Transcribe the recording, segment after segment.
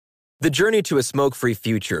The journey to a smoke-free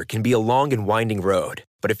future can be a long and winding road,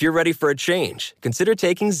 but if you're ready for a change, consider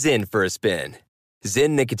taking Zyn for a spin. Zyn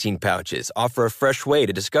nicotine pouches offer a fresh way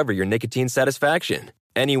to discover your nicotine satisfaction.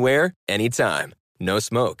 Anywhere, anytime. No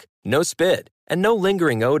smoke, no spit, and no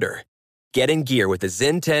lingering odor. Get in gear with the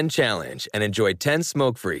Zyn 10 Challenge and enjoy 10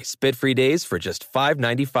 smoke-free, spit-free days for just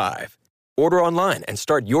 $5.95. Order online and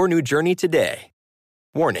start your new journey today.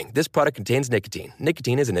 Warning, this product contains nicotine.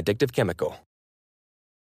 Nicotine is an addictive chemical.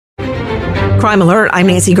 Crime Alert, I'm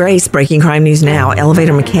Nancy Grace. Breaking crime news now.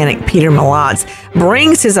 Elevator mechanic Peter Malatz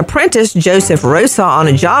brings his apprentice Joseph Rosa on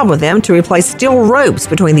a job with him to replace steel ropes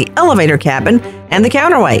between the elevator cabin and the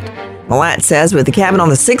counterweight. Malatz says with the cabin on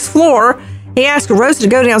the 6th floor, he asked Rosa to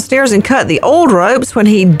go downstairs and cut the old ropes. When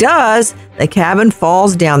he does, the cabin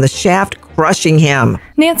falls down the shaft, crushing him.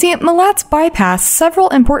 Nancy, Malatz bypassed several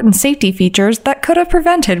important safety features that could have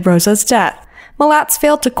prevented Rosa's death. Malatz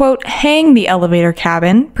failed to, quote, hang the elevator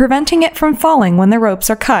cabin, preventing it from falling when the ropes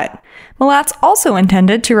are cut. Malatz also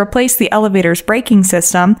intended to replace the elevator's braking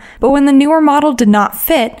system, but when the newer model did not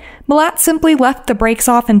fit, Malatz simply left the brakes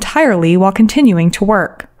off entirely while continuing to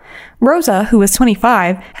work. Rosa, who was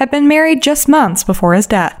 25, had been married just months before his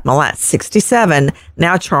death. Malatz, 67,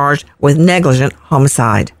 now charged with negligent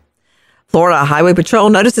homicide. Florida Highway Patrol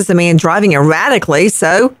notices a man driving erratically,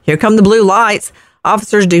 so here come the blue lights.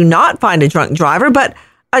 Officers do not find a drunk driver, but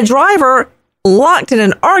a driver locked in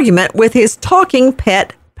an argument with his talking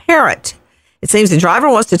pet parrot. It seems the driver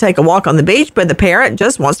wants to take a walk on the beach, but the parrot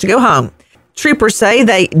just wants to go home. Troopers say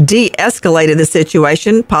they de-escalated the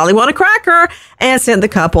situation, probably want a cracker, and sent the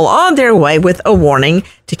couple on their way with a warning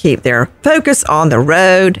to keep their focus on the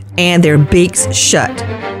road and their beaks shut.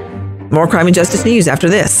 More crime and justice news after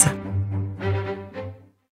this.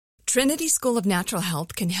 Trinity School of Natural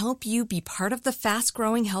Health can help you be part of the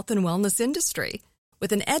fast-growing health and wellness industry.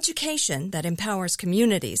 With an education that empowers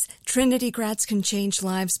communities, Trinity grads can change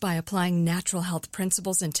lives by applying natural health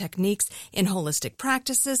principles and techniques in holistic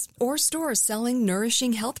practices or stores selling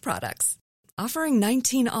nourishing health products. Offering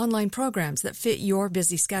 19 online programs that fit your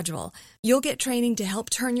busy schedule, you'll get training to help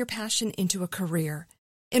turn your passion into a career.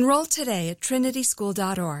 Enroll today at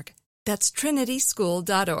trinityschool.org. That's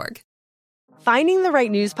trinityschool.org. Finding the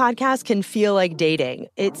right news podcast can feel like dating.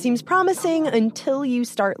 It seems promising until you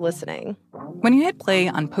start listening. When you hit play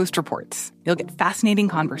on Post Reports, you'll get fascinating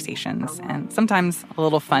conversations and sometimes a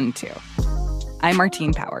little fun, too. I'm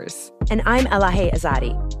Martine Powers. And I'm Elahe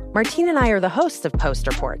Azadi. Martine and I are the hosts of Post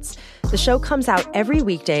Reports. The show comes out every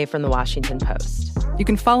weekday from the Washington Post. You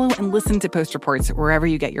can follow and listen to Post Reports wherever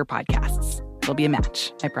you get your podcasts. It'll be a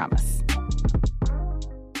match, I promise.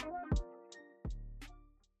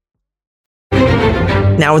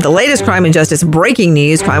 Now with the latest crime and justice breaking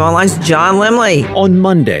news, Crime Online's John Lemley. On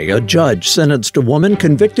Monday, a judge sentenced a woman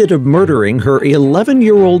convicted of murdering her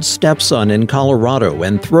 11-year-old stepson in Colorado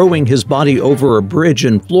and throwing his body over a bridge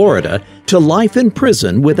in Florida to life in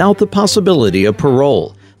prison without the possibility of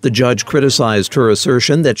parole. The judge criticized her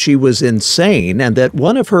assertion that she was insane and that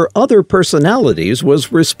one of her other personalities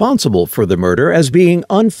was responsible for the murder as being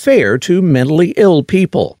unfair to mentally ill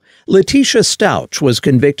people. Letitia Stouch was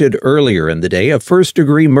convicted earlier in the day of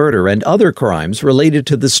first-degree murder and other crimes related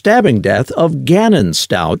to the stabbing death of Gannon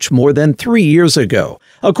Stouch more than 3 years ago.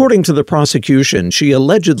 According to the prosecution, she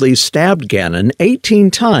allegedly stabbed Gannon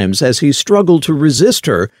 18 times as he struggled to resist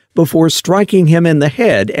her before striking him in the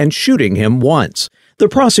head and shooting him once. The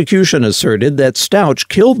prosecution asserted that Stouch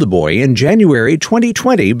killed the boy in January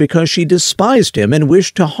 2020 because she despised him and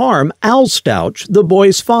wished to harm Al Stouch, the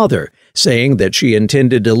boy's father, saying that she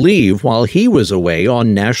intended to leave while he was away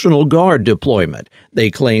on National Guard deployment. They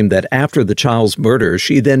claimed that after the child's murder,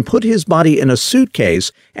 she then put his body in a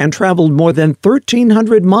suitcase and traveled more than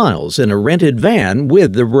 1,300 miles in a rented van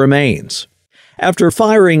with the remains. After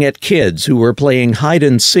firing at kids who were playing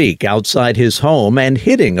hide-and-seek outside his home and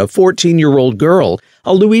hitting a 14-year-old girl,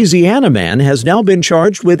 a Louisiana man has now been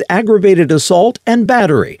charged with aggravated assault and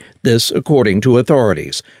battery, this according to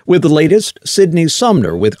authorities. With the latest, Sydney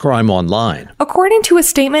Sumner with Crime Online. According to a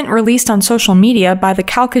statement released on social media by the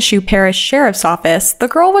Calcasieu Parish Sheriff's Office, the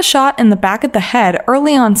girl was shot in the back of the head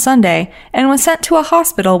early on Sunday and was sent to a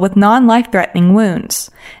hospital with non-life-threatening wounds.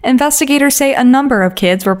 Investigators say a number of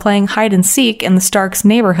kids were playing hide-and-seek in the Starks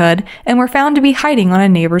neighborhood and were found to be hiding on a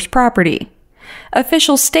neighbor's property.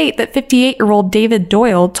 Officials state that 58-year-old David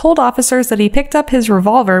Doyle told officers that he picked up his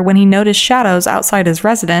revolver when he noticed shadows outside his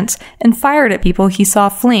residence and fired at people he saw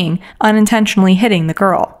fleeing, unintentionally hitting the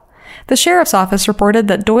girl. The sheriff's office reported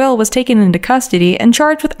that Doyle was taken into custody and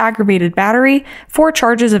charged with aggravated battery, 4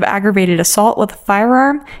 charges of aggravated assault with a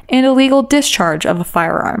firearm, and illegal discharge of a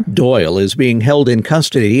firearm. Doyle is being held in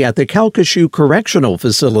custody at the Calcasieu Correctional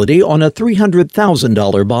Facility on a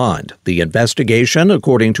 $300,000 bond. The investigation,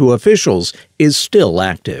 according to officials, is still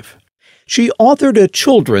active. She authored a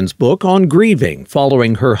children's book on grieving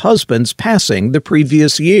following her husband's passing the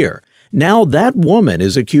previous year. Now that woman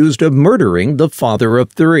is accused of murdering the father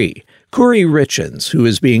of 3. Corey Richens, who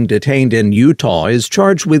is being detained in Utah, is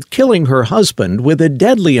charged with killing her husband with a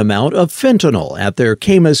deadly amount of fentanyl at their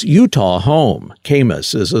Camas, Utah home.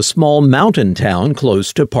 Camas is a small mountain town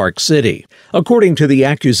close to Park City. According to the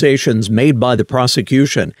accusations made by the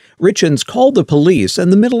prosecution, Richens called the police in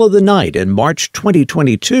the middle of the night in March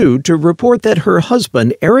 2022 to report that her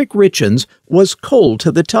husband, Eric Richens, was cold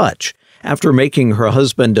to the touch. After making her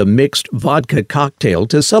husband a mixed vodka cocktail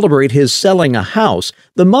to celebrate his selling a house,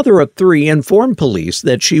 the mother of 3 informed police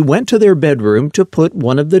that she went to their bedroom to put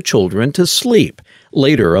one of the children to sleep.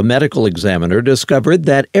 Later, a medical examiner discovered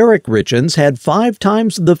that Eric Richens had 5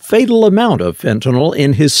 times the fatal amount of fentanyl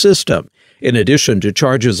in his system. In addition to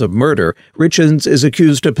charges of murder, Richens is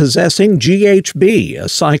accused of possessing GHB, a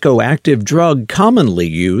psychoactive drug commonly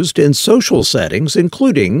used in social settings,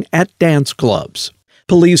 including at dance clubs.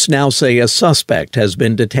 Police now say a suspect has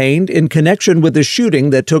been detained in connection with a shooting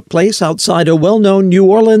that took place outside a well-known New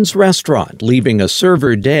Orleans restaurant, leaving a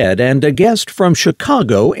server dead and a guest from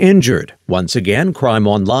Chicago injured. Once again, Crime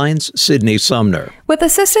Online's Sydney Sumner. With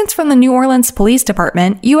assistance from the New Orleans Police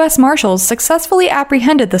Department, U.S. Marshals successfully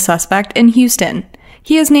apprehended the suspect in Houston.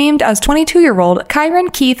 He is named as 22-year-old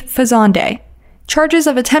Kyron Keith Fazande. Charges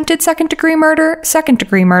of attempted second-degree murder,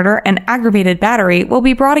 and aggravated battery will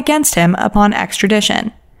be brought against him upon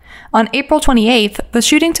extradition. On April 28th, the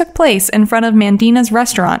shooting took place in front of Mandina's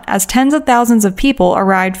restaurant as tens of thousands of people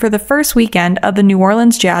arrived for the first weekend of the New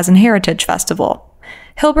Orleans Jazz and Heritage Festival.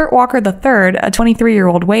 Hilbert Walker III, a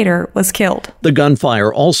 23-year-old waiter, was killed. The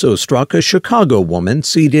gunfire also struck a Chicago woman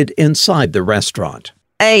seated inside the restaurant.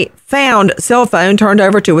 A found cell phone turned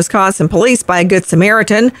over to Wisconsin police by a Good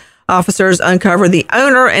Samaritan. Officers uncovered the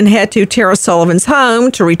owner and head to Tara Sullivan's home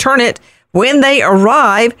to return it. When they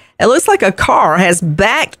arrive, it looks like a car has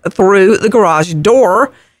backed through the garage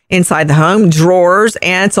door. Inside the home, drawers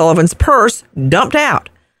and Sullivan's purse dumped out.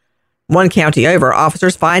 1 county over,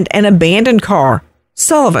 officers find an abandoned car,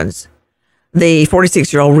 Sullivan's. The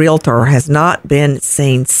 46-year-old realtor has not been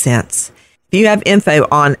seen since. If you have info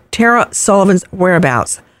on Tara Sullivan's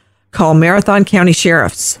whereabouts, call Marathon County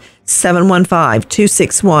Sheriff's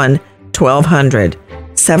 715-261-1200.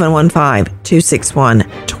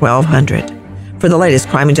 715-261-1200. For the latest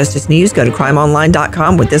crime and justice news, go to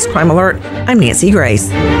crimeonline.com. With this crime alert, I'm Nancy Grace.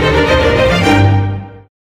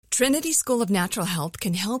 Trinity School of Natural Health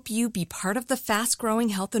can help you be part of the fast-growing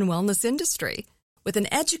health and wellness industry. With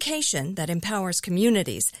an education that empowers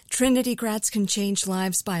communities, Trinity grads can change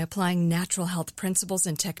lives by applying natural health principles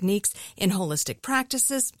and techniques in holistic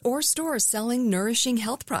practices or stores selling nourishing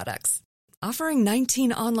health products. Offering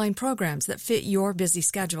 19 online programs that fit your busy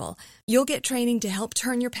schedule, you'll get training to help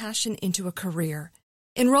turn your passion into a career.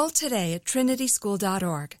 Enroll today at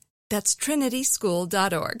trinityschool.org. That's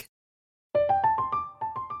trinityschool.org.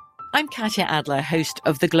 I'm Katya Adler, host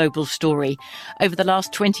of The Global Story. Over the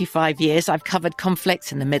last 25 years, I've covered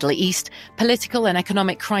conflicts in the Middle East, political and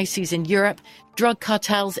economic crises in Europe, drug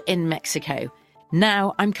cartels in Mexico.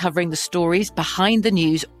 Now I'm covering the stories behind the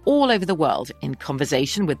news all over the world in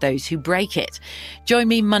conversation with those who break it. Join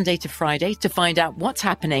me Monday to Friday to find out what's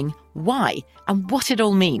happening, why, and what it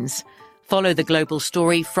all means. Follow The Global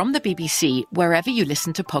Story from the BBC wherever you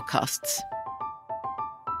listen to podcasts.